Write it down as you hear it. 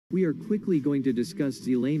We are quickly going to discuss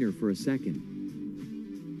Zelaner for a second.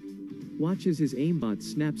 Watch as his aimbot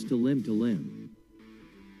snaps to limb to limb.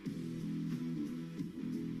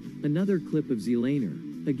 Another clip of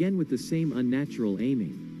Zelaner, again with the same unnatural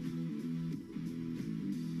aiming.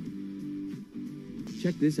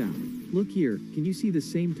 Check this out. Look here, can you see the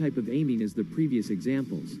same type of aiming as the previous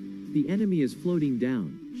examples? The enemy is floating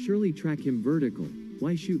down, surely track him vertical,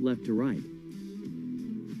 why shoot left to right?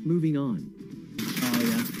 Moving on. Oh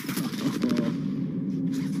yeah.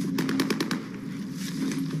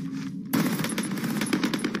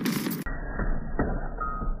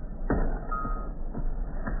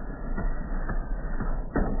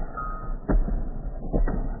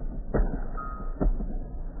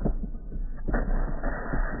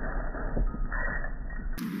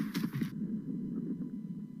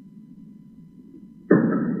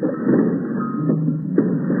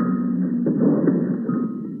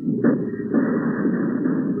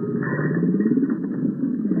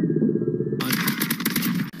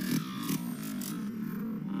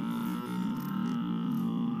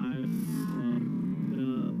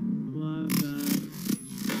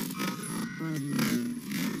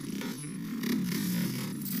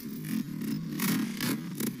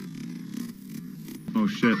 Oh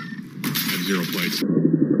shit. I have 0 plates.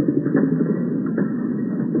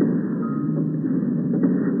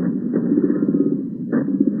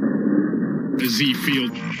 A Z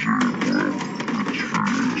field.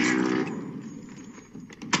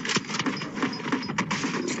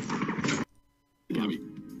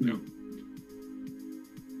 No.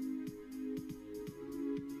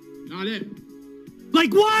 Not it.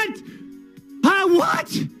 Like what? Huh?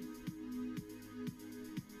 What?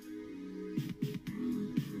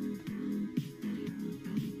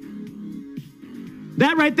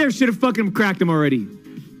 That right there should have fucking cracked him already.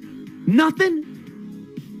 Nothing?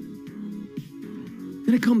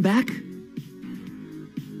 Did I come back?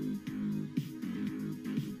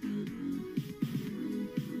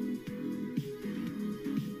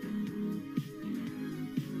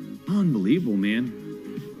 Unbelievable, man.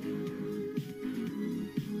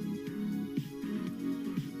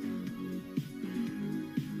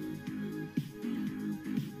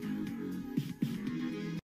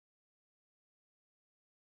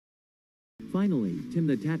 Finally, Tim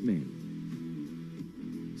the Tatman.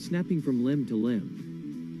 Snapping from limb to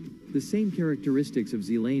limb. The same characteristics of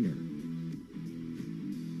Zelaner.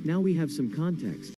 Now we have some context.